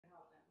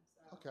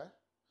Okay.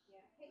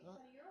 Yeah. Hey,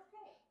 honey, you're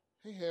okay.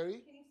 Hey,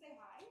 Harry. Can you say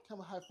hi?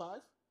 Come on, high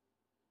five.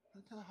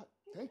 Thank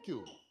Give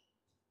me you.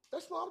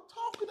 That's what I'm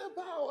talking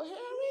about,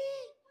 Harry.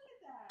 Look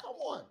at that. Come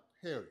on,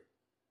 Harry.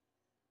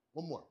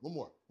 One more, one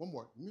more, one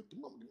more. Give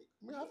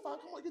me a high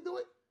five. Come on, you can do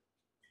it.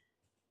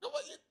 Come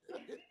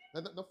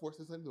on, no force.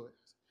 Let's let him do it.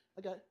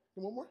 I got it.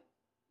 One more.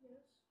 Yes.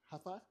 High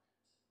five.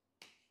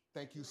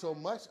 Thank you so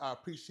much. I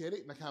appreciate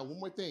it. Now, can I have one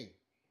more thing?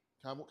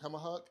 Come a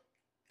hug?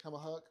 Come a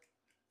hug?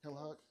 Come a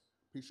hug?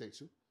 Appreciate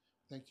you.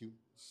 Thank you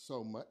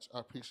so much. I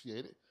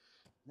appreciate it.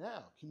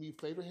 Now, can you do me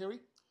a favor, Harry?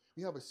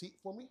 You have a seat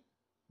for me?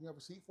 You have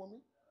a seat for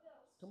me?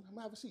 Come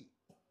have a seat.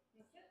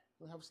 That's it.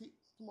 You want to have a seat?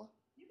 Come on.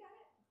 You got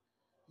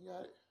it. You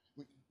got it.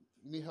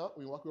 You need help?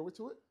 We walk over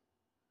to it?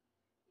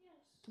 Yes.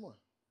 Come on.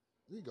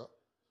 There you go.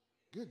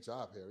 Good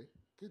job, Harry.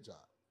 Good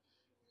job.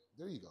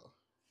 There you go.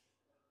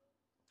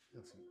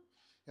 You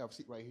have a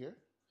seat right here.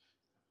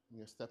 You're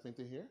going to step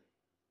into here.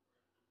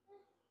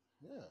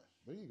 Yeah,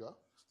 there you go.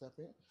 Step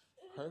in.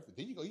 Perfect.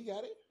 There you go. You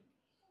got it.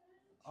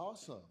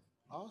 Awesome.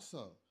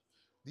 Awesome.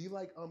 Do you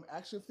like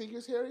action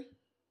figures, Harry?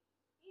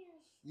 Yes.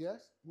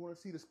 Yes? You want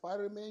to see the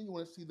Spider-Man? You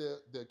want to see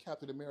the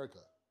Captain America?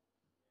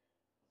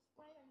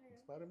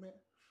 Spider-Man. Spider-Man?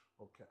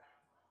 Okay.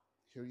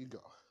 Here you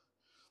go.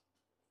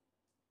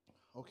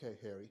 Okay,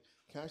 Harry.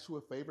 Can I ask you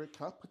a favor?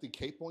 Can I put the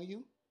cape on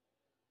you?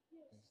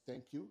 Yes.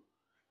 Thank you.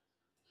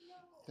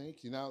 No.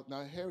 Thank you. Now,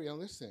 Harry, now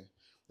listen.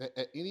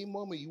 At any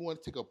moment you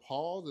want to take a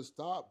pause and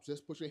stop,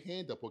 just put your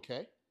hand up,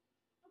 okay?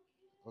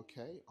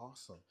 Okay. Okay,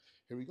 awesome.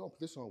 Here we go. Put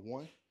this on.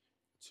 1,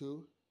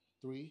 2,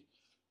 3.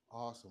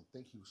 Awesome.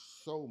 Thank you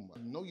so much.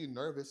 I know you're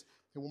nervous.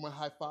 Can one more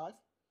high five?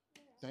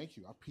 Yeah. Thank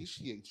you. I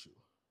appreciate you.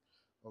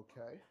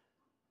 Okay.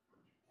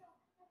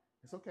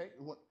 It's okay.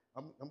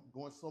 I'm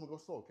going slow. I'm going to go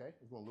slow, okay?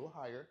 It's going a little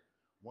higher.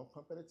 One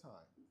pump at a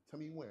time. Tell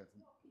me when.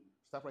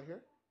 Stop right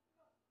here.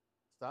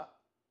 Stop.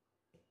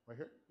 Right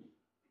here.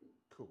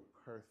 Cool.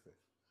 Perfect.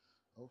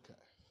 Okay.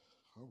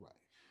 All right.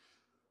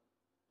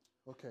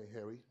 Okay,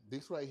 Harry.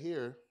 This right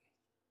here,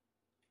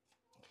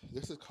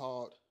 this is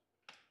called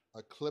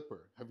a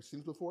clipper. Have you seen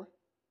this before?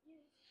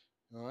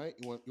 Yes. All right.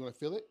 You want to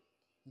feel it?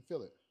 You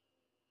feel it.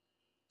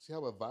 See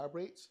how it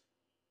vibrates?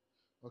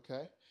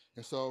 Okay.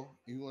 And so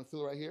you want to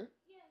feel it right here?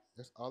 Yes.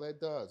 That's all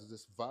that does is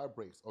just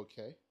vibrates.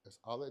 Okay. That's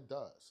all it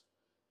does.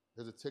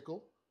 There's a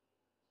tickle,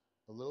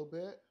 a little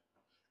bit.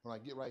 When I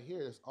get right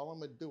here, that's all I'm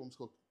gonna do. I'm just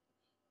gonna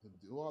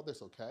do all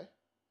this. Okay.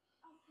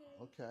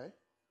 Okay. Okay.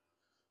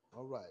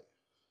 All right.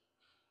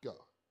 Go.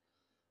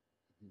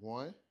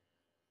 1,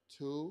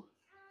 2.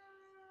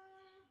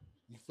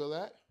 You feel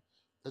that?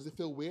 Does it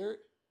feel weird?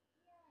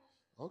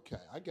 Okay,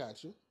 I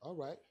got you. All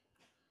right,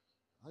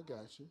 I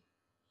got you.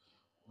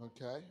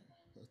 Okay,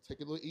 let's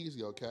take it a little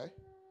easy. Okay.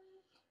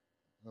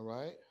 All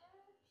right.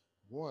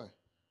 1,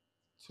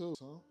 2.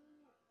 Awesome.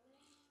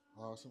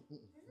 Awesome.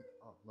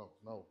 Oh, no,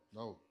 no,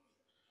 no.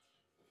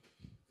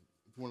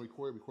 If you want to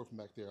record from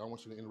back there. I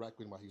want you to interact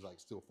with him while he's like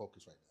still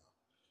focused right now.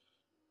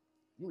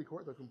 You can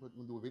record, so I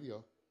can do a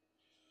video.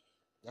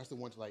 That's the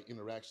one to like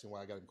interaction where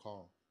I got him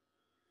calm.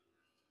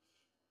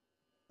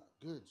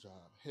 Good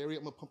job. Harry,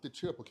 I'm gonna pump the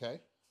chair up,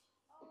 okay?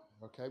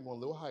 Okay, I'm going a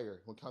little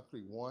higher. I'm gonna count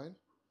 3. 1,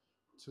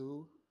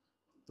 2,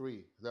 3.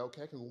 Is that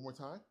okay? Can we one more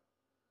time?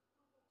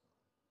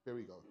 There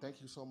we go.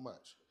 Thank you so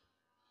much.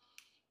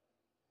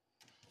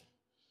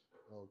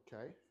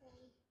 Okay.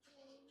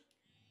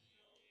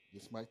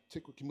 This might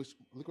tickle.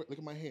 Look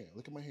at my hand.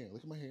 Look at my hand.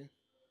 Look at my hand.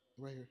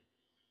 Right here.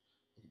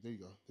 There you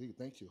go. There you go.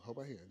 Thank you. How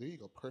about here? There you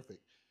go.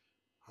 Perfect.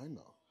 I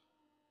know.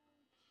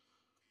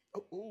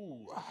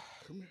 Oh,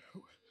 come here.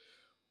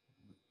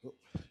 Oh.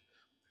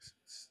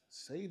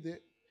 Saved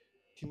it.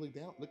 Can you look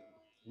down?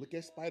 Look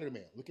at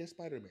Spider-Man. Look at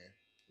Spider-Man.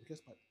 Look at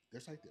Spider.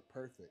 That's right there.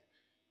 Perfect.